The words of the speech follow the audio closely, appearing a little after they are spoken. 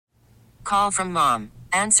Call from mom.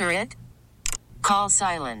 Answer it. Call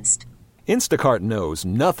silenced. Instacart knows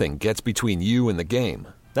nothing gets between you and the game.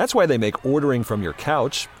 That's why they make ordering from your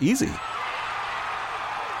couch easy.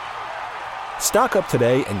 Stock up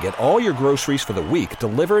today and get all your groceries for the week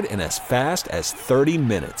delivered in as fast as 30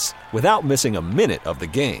 minutes without missing a minute of the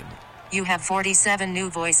game. You have 47 new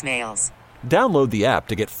voicemails. Download the app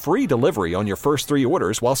to get free delivery on your first 3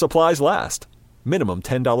 orders while supplies last. Minimum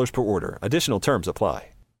 $10 per order. Additional terms apply.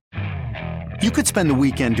 You could spend the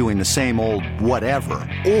weekend doing the same old whatever,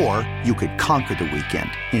 or you could conquer the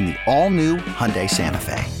weekend in the all-new Hyundai Santa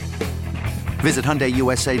Fe. Visit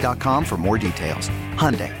HyundaiUSA.com for more details.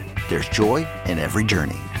 Hyundai, there's joy in every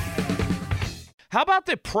journey. How about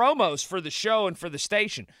the promos for the show and for the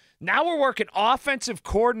station? Now we're working offensive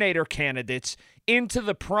coordinator candidates into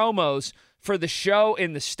the promos for the show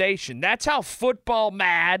and the station. That's how football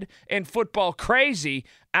mad and football crazy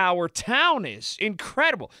our town is.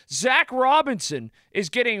 Incredible. Zach Robinson is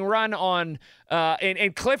getting run on,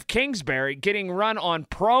 and Cliff Kingsbury getting run on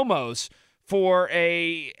promos for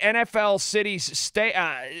a NFL Cities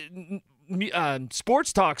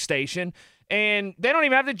sports talk station, and they don't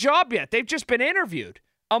even have the job yet. They've just been interviewed.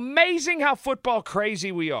 Amazing how football crazy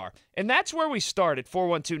we are. And that's where we started,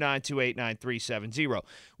 412-928-9370.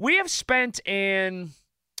 We have spent an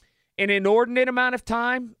inordinate amount of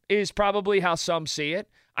time, is probably how some see it.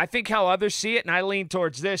 I think how others see it, and I lean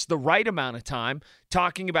towards this, the right amount of time,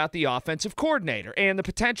 talking about the offensive coordinator and the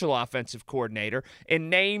potential offensive coordinator and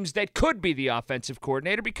names that could be the offensive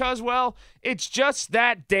coordinator because, well, it's just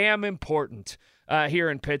that damn important. Here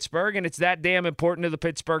in Pittsburgh, and it's that damn important to the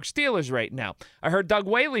Pittsburgh Steelers right now. I heard Doug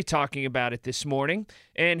Whaley talking about it this morning,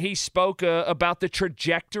 and he spoke about the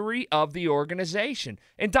trajectory of the organization.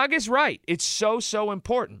 And Doug is right. It's so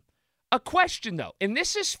important. A question, though, and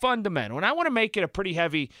this is fundamental, and I want to make it a pretty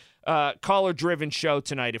heavy caller-driven show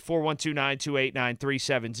tonight at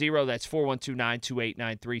 412-928-9370. That's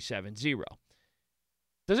 412-928-9370.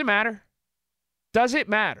 Does it matter? Does it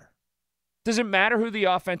matter? Does it matter who the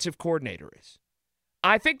offensive coordinator is?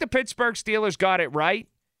 I think the Pittsburgh Steelers got it right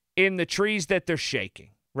in the trees that they're shaking,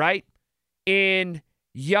 right? In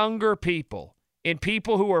younger people, in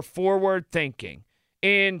people who are forward-thinking,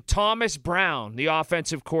 in Thomas Brown, the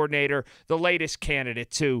offensive coordinator, the latest candidate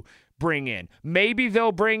to bring in. Maybe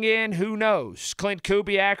they'll bring in, who knows, Clint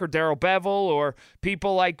Kubiak or Darrell Bevel or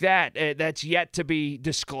people like that. That's yet to be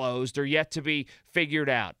disclosed or yet to be figured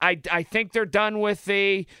out. I think they're done with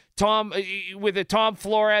the Tom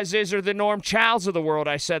Floreses or the Norm Childs of the world,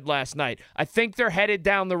 I said last night. I think they're headed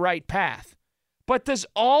down the right path. But does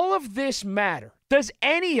all of this matter? Does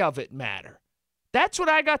any of it matter? That's what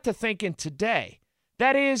I got to thinking today.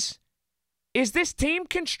 That is this team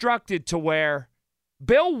constructed to where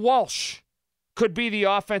Bill Walsh could be the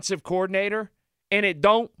offensive coordinator and it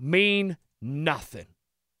don't mean nothing?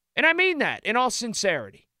 And I mean that in all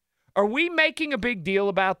sincerity. Are we making a big deal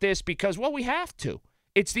about this because, well, we have to?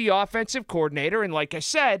 It's the offensive coordinator, and like I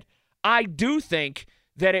said, I do think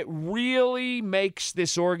that it really makes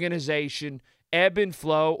this organization ebb and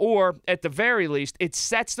flow, or at the very least, it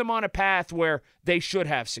sets them on a path where they should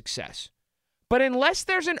have success. But unless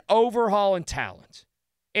there's an overhaul in talent,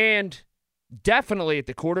 and definitely at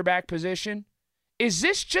the quarterback position, is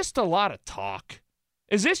this just a lot of talk?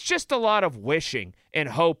 Is this just a lot of wishing and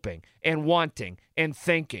hoping and wanting and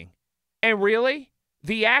thinking? And really,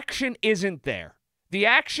 the action isn't there. The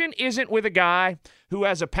action isn't with a guy who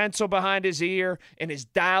has a pencil behind his ear and is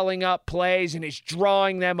dialing up plays and is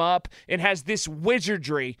drawing them up and has this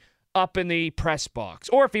wizardry up in the press box.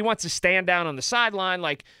 Or if he wants to stand down on the sideline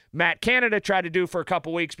like Matt Canada tried to do for a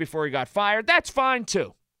couple weeks before he got fired, that's fine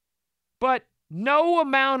too. But no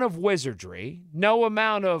amount of wizardry, no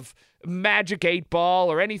amount of magic 8-ball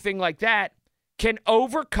or anything like that can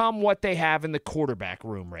overcome what they have in the quarterback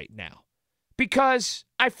room right now. Because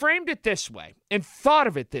I framed it this way and thought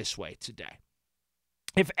of it this way today.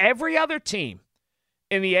 If every other team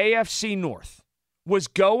in the AFC North was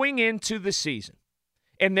going into the season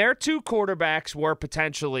and their two quarterbacks were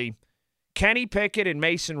potentially Kenny Pickett and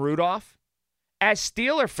Mason Rudolph, as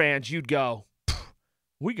Steeler fans, you'd go,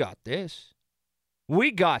 we got this.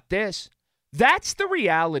 We got this. That's the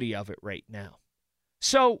reality of it right now.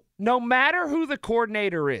 So no matter who the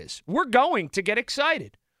coordinator is, we're going to get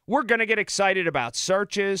excited. We're going to get excited about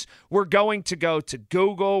searches. We're going to go to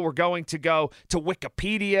Google. We're going to go to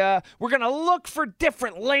Wikipedia. We're going to look for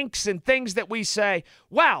different links and things that we say,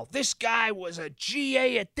 wow, this guy was a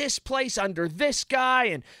GA at this place under this guy,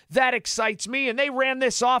 and that excites me, and they ran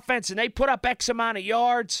this offense, and they put up X amount of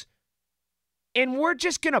yards. And we're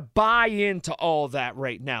just going to buy into all that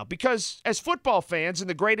right now because as football fans in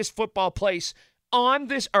the greatest football place on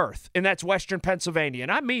this earth, and that's Western Pennsylvania,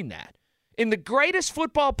 and I mean that. In the greatest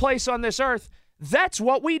football place on this earth, that's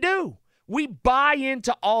what we do. We buy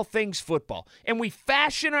into all things football, and we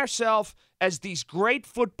fashion ourselves as these great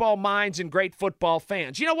football minds and great football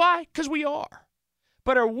fans. You know why? Because we are.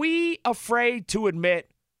 But are we afraid to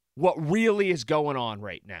admit what really is going on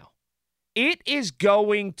right now? It is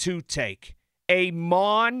going to take a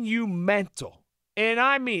monumental, and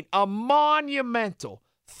I mean a monumental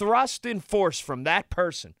thrust and force from that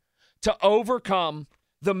person to overcome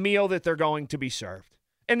the meal that they're going to be served.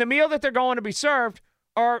 And the meal that they're going to be served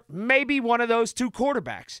are maybe one of those two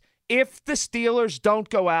quarterbacks if the Steelers don't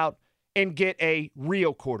go out and get a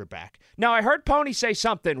real quarterback. Now, I heard Pony say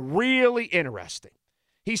something really interesting.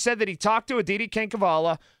 He said that he talked to Aditi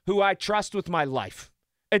Kinkavala, who I trust with my life.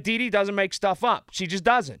 Aditi doesn't make stuff up. She just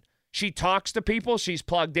doesn't. She talks to people. She's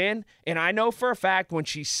plugged in. And I know for a fact when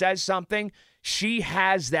she says something, she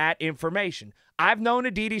has that information. I've known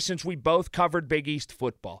Aditi since we both covered Big East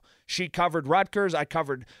football. She covered Rutgers. I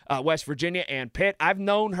covered West Virginia and Pitt. I've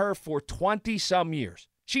known her for 20-some years.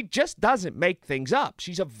 She just doesn't make things up.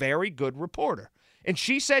 She's a very good reporter. And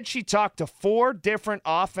she said she talked to 4 different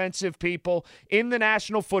offensive people in the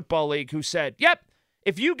National Football League who said, yep,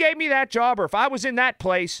 if you gave me that job or if I was in that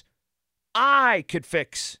place, I could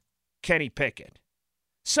fix Kenny Pickett.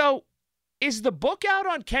 So is the book out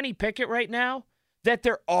on Kenny Pickett right now that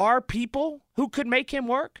there are people who could make him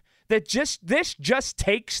work? That this just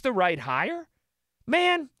takes the right hire?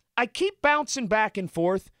 Man, I keep bouncing back and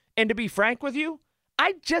forth, and to be frank with you,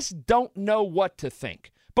 I just don't know what to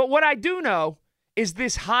think. But what I do know is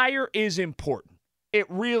this hire is important. It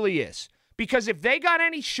really is. Because if they got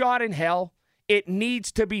any shot in hell, it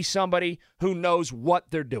needs to be somebody who knows what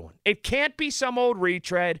they're doing. It can't be some old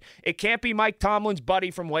retread. It can't be Mike Tomlin's buddy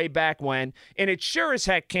from way back when. And it sure as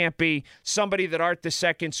heck can't be somebody that Art the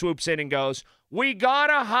Second swoops in and goes, we got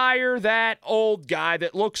to hire that old guy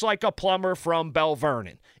that looks like a plumber from Bell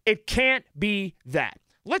Vernon. It can't be that.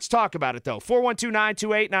 Let's talk about it, though.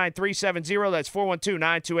 412-928-9370. That's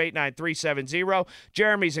 412-928-9370.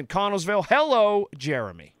 Jeremy's in Connellsville. Hello,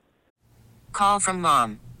 Jeremy. Call from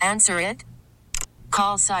mom. Answer it.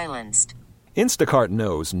 Call silenced. Instacart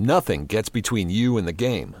knows nothing gets between you and the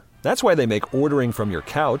game. That's why they make ordering from your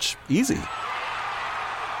couch easy.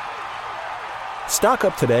 Stock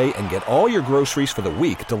up today and get all your groceries for the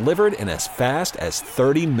week delivered in as fast as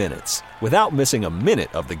 30 minutes without missing a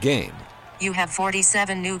minute of the game. You have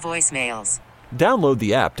 47 new voicemails. Download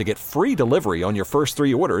the app to get free delivery on your first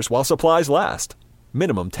 3 orders while supplies last.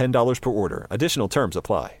 Minimum $10 per order. Additional terms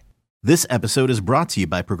apply. This episode is brought to you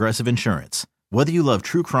by Progressive Insurance. Whether you love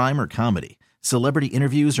true crime or comedy, celebrity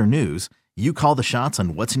interviews or news, you call the shots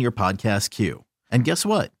on what's in your podcast queue. And guess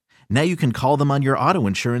what? Now you can call them on your auto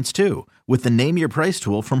insurance too with the Name Your Price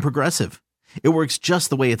tool from Progressive. It works just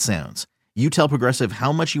the way it sounds. You tell Progressive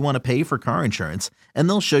how much you want to pay for car insurance, and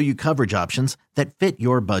they'll show you coverage options that fit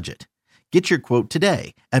your budget. Get your quote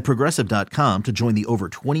today at Progressive.com to join the over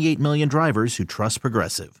 28 million drivers who trust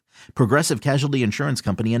Progressive. Progressive Casualty Insurance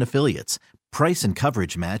Company and Affiliates. Price and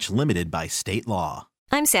coverage match limited by state law.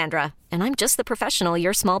 I'm Sandra, and I'm just the professional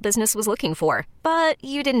your small business was looking for. But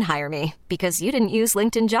you didn't hire me because you didn't use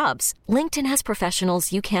LinkedIn Jobs. LinkedIn has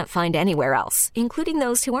professionals you can't find anywhere else, including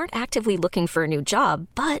those who aren't actively looking for a new job,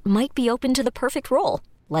 but might be open to the perfect role,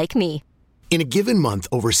 like me. In a given month,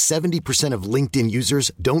 over 70% of LinkedIn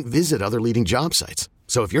users don't visit other leading job sites.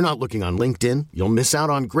 So if you're not looking on LinkedIn, you'll miss out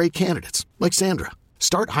on great candidates like Sandra.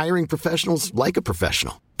 Start hiring professionals like a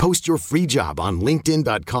professional. Post your free job on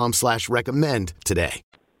linkedin.com/recommend today.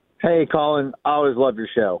 Hey, Colin. I always love your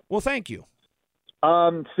show. Well, thank you.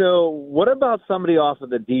 So what about somebody off of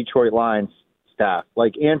the Detroit Lions staff,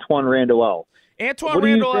 like Antoine Randall? Antoine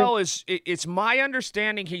Randall it's my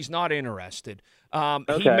understanding he's not interested.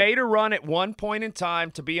 He made a run at one point in time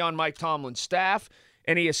to be on Mike Tomlin's staff,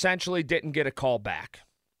 and he essentially didn't get a call back.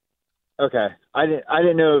 Okay. I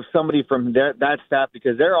didn't know if somebody from that staff,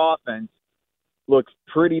 because their offense looks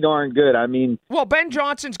pretty darn good. I mean, well, Ben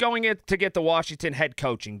Johnson's going in to get the Washington head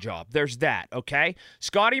coaching job. There's that, okay?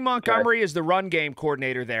 Scotty Montgomery is the run game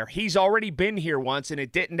coordinator there. He's already been here once, and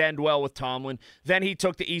it didn't end well with Tomlin. Then he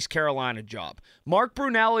took the East Carolina job. Mark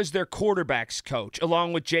Brunell is their quarterbacks coach,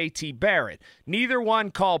 along with J.T. Barrett. Neither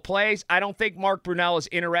one call plays. I don't think Mark Brunell is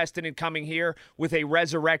interested in coming here with a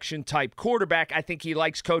resurrection-type quarterback. I think he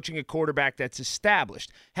likes coaching a quarterback that's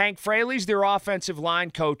established. Hank Fraley's their offensive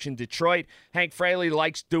line coach in Detroit. Hank Fraley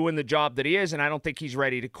likes doing the job that he is, and I don't think he's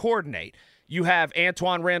ready to coordinate. You have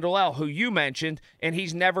Antoine Randall, who you mentioned, and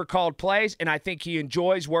he's never called plays, and I think he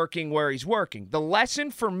enjoys working where he's working. The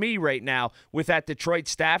lesson for me right now with that Detroit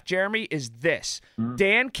staff, Jeremy, is this.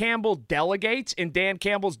 Dan Campbell delegates, and Dan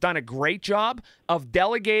Campbell's done a great job of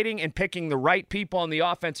delegating and picking the right people on the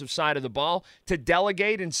offensive side of the ball to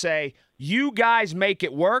delegate and say, you guys make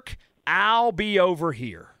it work, I'll be over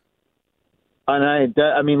here. And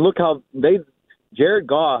I mean, look how Jared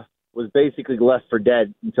Goff was basically left for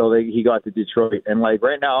dead until he got to Detroit. And, like,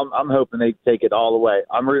 right now I'm hoping they take it all away.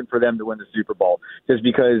 I'm rooting for them to win the Super Bowl just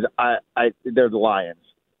because they're the Lions.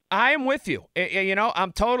 I am with you.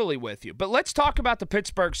 I'm totally with you. But let's talk about the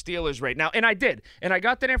Pittsburgh Steelers right now. And I did. And I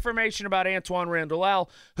got that information about Antoine Randall,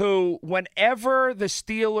 who, whenever the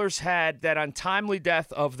Steelers had that untimely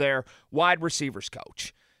death of their wide receivers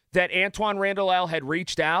coach, that Antoine Randall had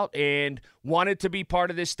reached out and wanted to be part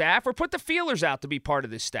of this staff or put the feelers out to be part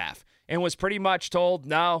of this staff and was pretty much told,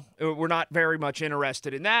 no, we're not very much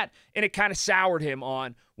interested in that. And it kind of soured him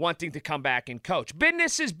on wanting to come back and coach.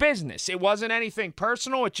 Business is business. It wasn't anything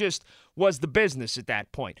personal. It just was the business at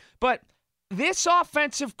that point. But this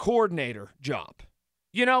offensive coordinator job,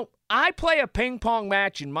 I play a ping pong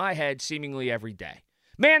match in my head seemingly every day.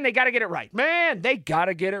 Man, they got to get it right. Man, they got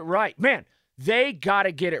to get it right. Man, they got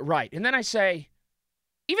to get it right. And then I say,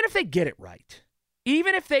 even if they get it right,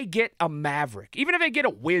 even if they get a maverick, even if they get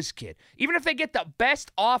a whiz kid, even if they get the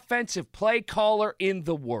best offensive play caller in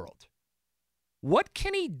the world, what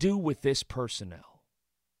can he do with this personnel?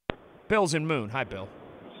 Bill's in Moon. Hi, Bill.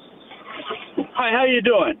 Hi, how you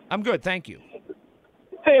doing? I'm good, thank you.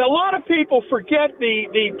 Hey, a lot of people forget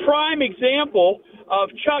the prime example of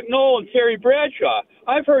Chuck Noll and Terry Bradshaw.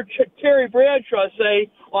 I've heard Terry Bradshaw say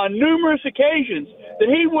on numerous occasions that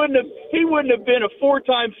he wouldn't have been a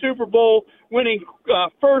 4-time Super Bowl winning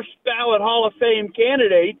first ballot Hall of Fame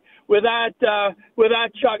candidate without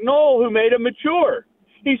Chuck Noll, who made him mature.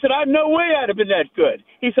 He said, "I no way I'd have been that good."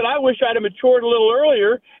 He said, "I wish I'd have matured a little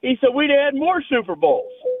earlier." He said, "We'd have had more Super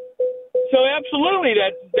Bowls." So absolutely,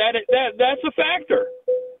 that's a factor.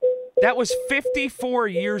 That was 54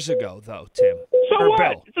 years ago, though, Tim. So what?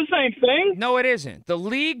 Bill. It's the same thing. No, it isn't. The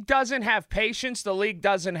league doesn't have patience. The league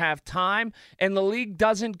doesn't have time. And the league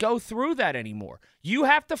doesn't go through that anymore. You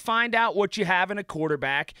have to find out what you have in a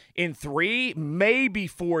quarterback in 3, maybe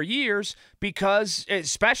 4 years, because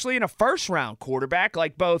especially in a first-round quarterback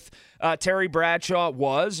like both Terry Bradshaw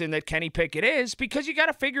was and that Kenny Pickett is, because you got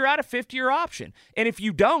to figure out a fifth-year option. And if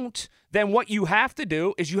you don't, then what you have to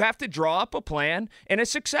do is you have to draw up a plan and a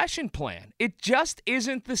succession plan. It just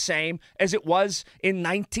isn't the same as it was in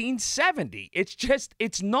 1970.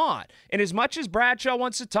 It's not. And as much as Bradshaw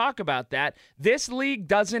wants to talk about that, this league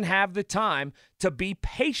doesn't have the time to be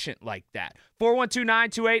patient like that.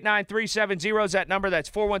 412-928-9370 is that number. That's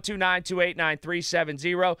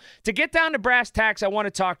 412-928-9370. To get down to brass tacks, I want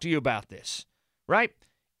to talk to you about this, right?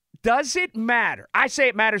 Does it matter? I say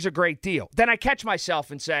it matters a great deal. Then I catch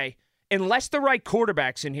myself and say, unless the right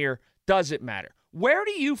quarterback's in here, does it matter? Where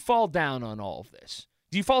do you fall down on all of this?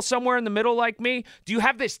 Do you fall somewhere in the middle like me? Do you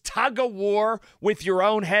have this tug of war with your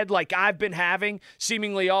own head like I've been having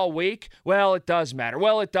seemingly all week? Well, it does matter.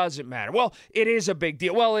 Well, it doesn't matter. Well, it is a big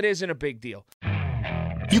deal. Well, it isn't a big deal.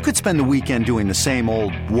 You could spend the weekend doing the same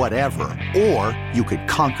old whatever, or you could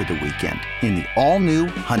conquer the weekend in the all-new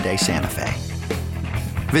Hyundai Santa Fe.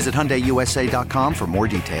 Visit HyundaiUSA.com for more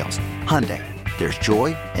details. Hyundai, there's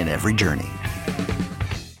joy in every journey.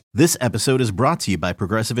 This episode is brought to you by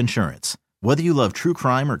Progressive Insurance. Whether you love true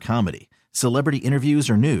crime or comedy, celebrity interviews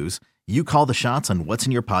or news, you call the shots on what's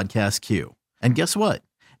in your podcast queue. And guess what?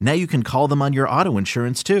 Now you can call them on your auto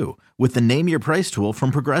insurance too with the Name Your Price tool from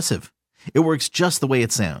Progressive. It works just the way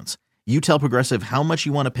it sounds. You tell Progressive how much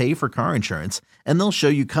you want to pay for car insurance, and they'll show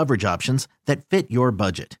you coverage options that fit your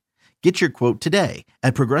budget. Get your quote today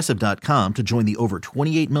at Progressive.com to join the over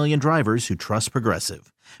 28 million drivers who trust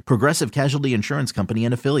Progressive. Progressive Casualty Insurance Company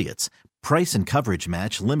and Affiliates. Price and coverage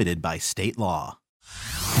match limited by state law.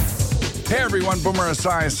 Hey everyone, Boomer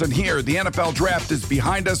Esiason here. The NFL Draft is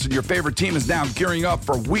behind us and your favorite team is now gearing up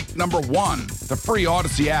for week number 1. The free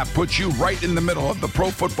Odyssey app puts you right in the middle of the pro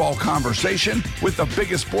football conversation with the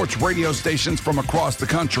biggest sports radio stations from across the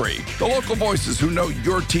country. The local voices who know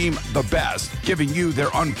your team the best, giving you their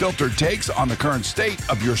unfiltered takes on the current state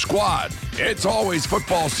of your squad. It's always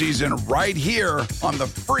football season right here on the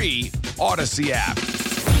free Odyssey app.